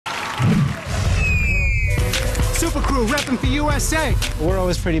Cr3w repping for USA. We're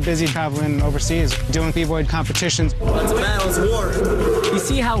always pretty busy traveling overseas, doing b-boy competitions. It's a battle, it's war. You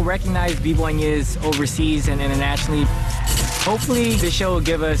see how recognized b-boying is overseas and internationally. Hopefully, this show will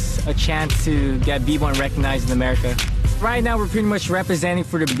give us a chance to get b-boying recognized in America. Right now, we're pretty much representing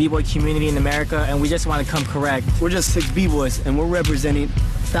for the b-boy community in America, and we just want to come correct. We're just 6 b-boys, and we're representing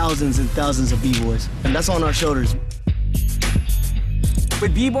thousands and thousands of b-boys, and that's on our shoulders.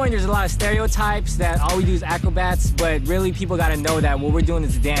 With b-boying, there's a lot of stereotypes that all we do is acrobats, but really people got to know that what we're doing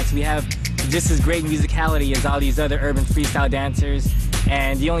is dance. We have just as great musicality as all these other urban freestyle dancers,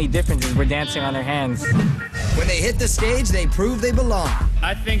 and the only difference is we're dancing on their hands. When they hit the stage, they prove they belong.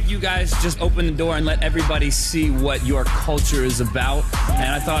 I think you guys just opened the door and let everybody see what your culture is about,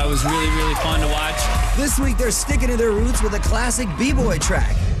 and I thought it was really, really fun to watch. This week, they're sticking to their roots with a classic b-boy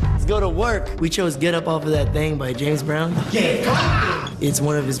track. Let's go to work. We chose Get Up Off of That Thing by James Brown. Yeah. It's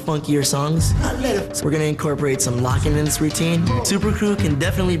one of his funkier songs. So we're gonna incorporate some locking in this routine. Cr3w can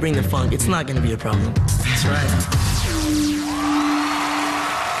definitely bring the funk. It's not gonna be a problem. That's right.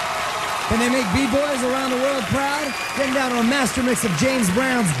 Can they make b-boys around the world proud? Getting down on a master mix of James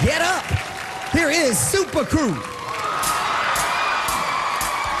Brown's Get Up. Here is Cr3w.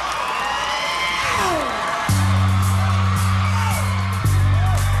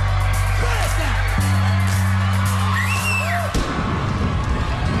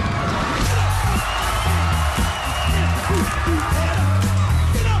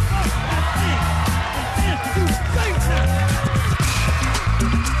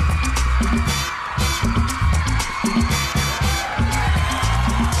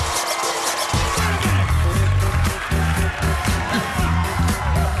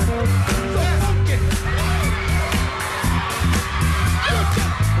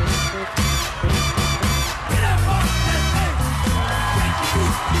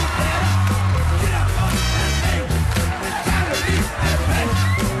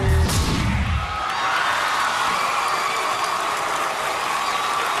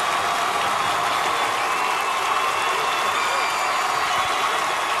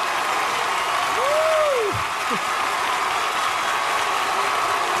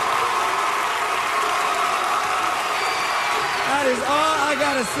 That is all I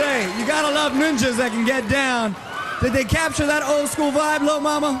gotta say. You gotta love ninjas that can get down. Did they capture that old school vibe, Lil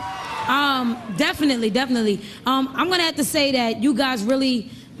Mama? Definitely. I'm gonna have to say that you guys really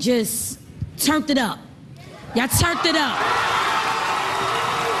just turned it up. Y'all turned it up.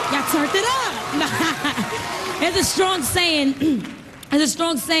 Y'all turned it up. There's a strong saying. There's a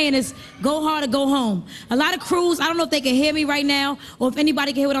strong saying is go hard or go home. A lot of crews, I don't know if they can hear me right now or if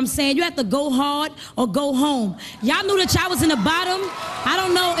anybody can hear what I'm saying. You have to go hard or go home. Y'all knew that y'all was in the bottom. I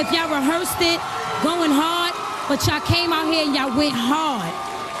don't know if y'all rehearsed it going hard, but y'all came out here and y'all went hard.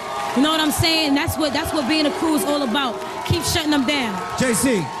 You know what I'm saying? That's what being a crew is all about. Keep shutting them down.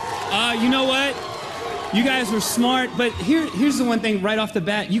 JC. You know what? You guys were smart, but here's the one thing right off the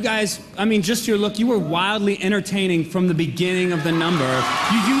bat. You guys, I mean, just your look, you were wildly entertaining from the beginning of the number.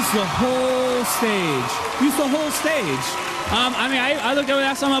 You used the whole stage. I mean, I looked over there,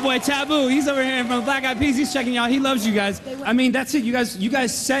 I saw my boy Taboo. He's over here from Black Eyed Peas. He's checking y'all. He loves you guys. I mean, that's it. You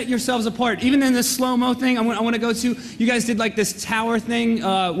guys set yourselves apart. Even in this slow-mo thing I want to go to, you guys did like this tower thing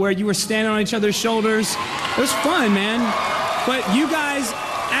where you were standing on each other's shoulders. It was fun, man. But you guys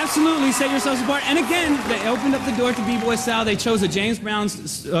absolutely set yourselves apart. And again, they opened up the door to B-Boy style. They chose a James Brown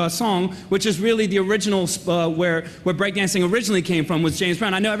song, which is really the original where breakdancing originally came from, was James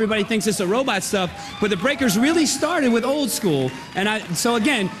Brown. I know everybody thinks it's the robot stuff, but the breakers really started with old school. And so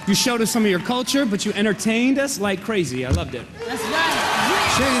again, you showed us some of your culture, but you entertained us like crazy. I loved it. That's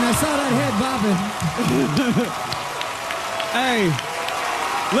right. Shane, I saw that head bobbing. Hey,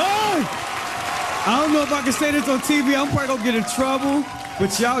 look! I don't know if I can say this on TV. I'm probably gonna get in trouble.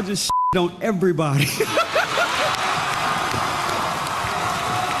 But y'all just shit on everybody. Hey,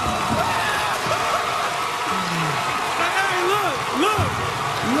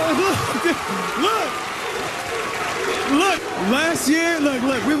 look. Last year, look,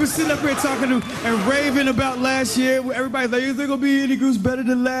 we were sitting up here talking and raving about last year. Everybody's like, is there gonna be any goose better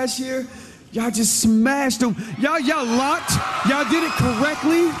than last year? Y'all just smashed them. Y'all locked. Y'all did it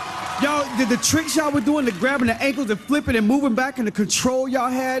correctly. Y'all, the tricks y'all were doing, the grabbing the ankles and flipping and moving back and the control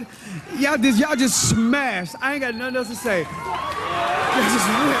y'all had, y'all just smashed. I ain't got nothing else to say. Y'all just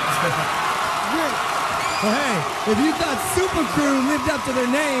ripped. Well, hey, if you thought Cr3w lived up to their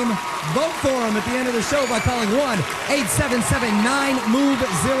name, vote for them at the end of the show by calling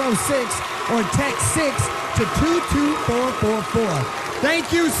 1-877-9-MOVE-06 or text 6 to 22444.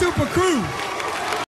 Thank you, Cr3w.